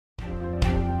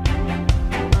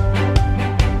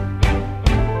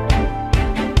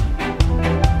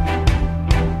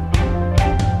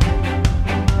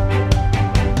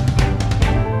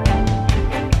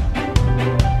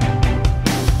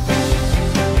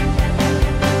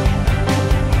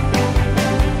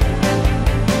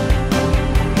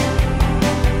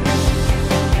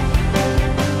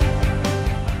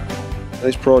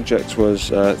This project was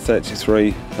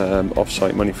 33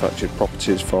 off-site manufactured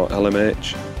properties for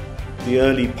LMH. The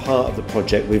early part of the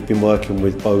project we've been working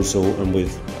with Bosel and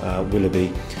with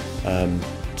Willerby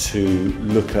to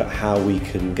look at how we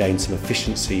can gain some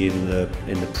efficiency in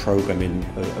the programming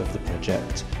of the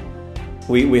project.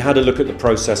 We had a look at the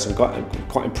process and got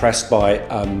quite impressed by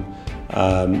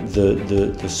the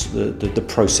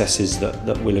processes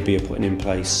that Willerby are putting in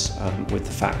place with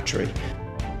the factory.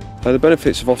 The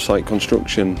benefits of off-site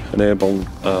construction enable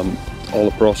all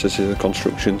the processes of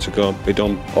construction to be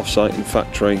done off-site in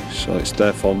factory, so it's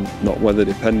therefore not weather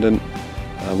dependent,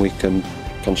 and we can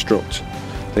construct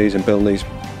these and build these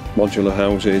modular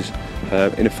houses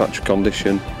in a factory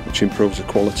condition, which improves the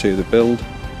quality of the build.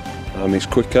 It's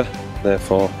quicker,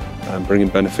 therefore bringing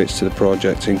benefits to the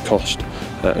project in cost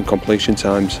and completion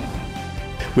times.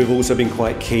 We've also been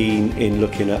quite keen in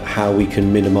looking at how we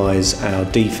can minimise our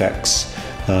defects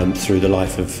through the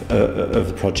life of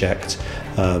the project,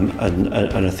 and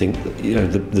I think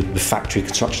the factory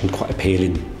construction is quite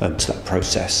appealing to that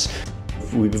process.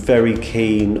 We were very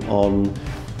keen on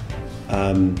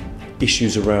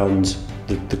issues around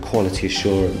the quality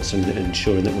assurance and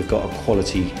ensuring that we've got a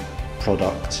quality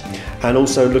product, and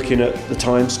also looking at the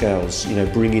timescales.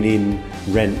 Bringing in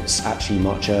rents actually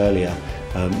much earlier.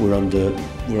 We're under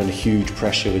huge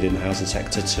pressure within the housing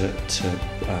sector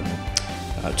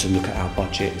to look at our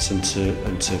budgets and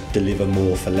to deliver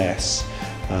more for less.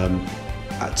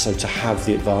 So to have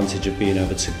the advantage of being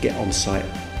able to get on site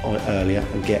earlier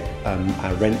and get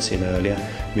our rents in earlier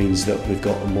means that we've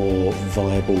got a more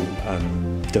viable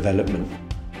development.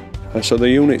 So the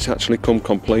units actually come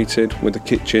completed with the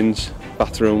kitchens,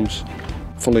 bathrooms,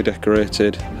 fully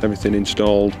decorated, everything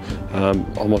installed,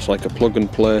 almost like a plug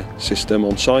and play system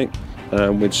on site,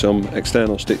 with some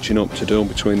external stitching up to do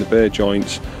between the bay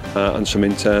joints and some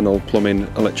internal plumbing,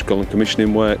 electrical and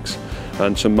commissioning works,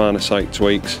 and some minor site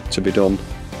tweaks to be done.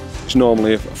 It's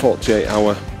normally a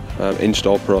 48-hour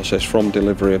install process from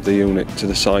delivery of the unit to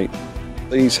the site.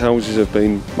 These houses have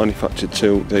been manufactured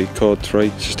to the Code 3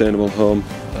 Sustainable Home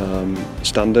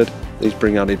standard. These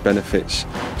bring added benefits,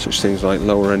 such things like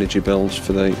lower energy bills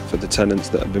for the tenants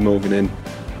that have been moving in,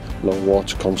 low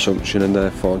water consumption, and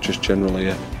therefore just generally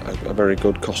a very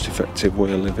good cost-effective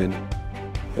way of living.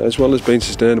 As well as being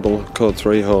sustainable Code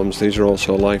 3 homes, these are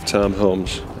also lifetime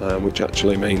homes, which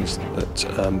actually means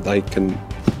that they can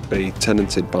be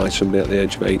tenanted by somebody at the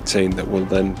age of 18 that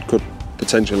could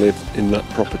potentially live in that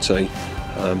property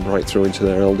right through into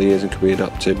their elder years, and could be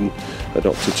adapted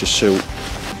to suit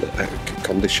the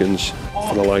conditions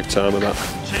for the lifetime of that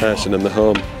person and the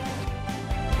home.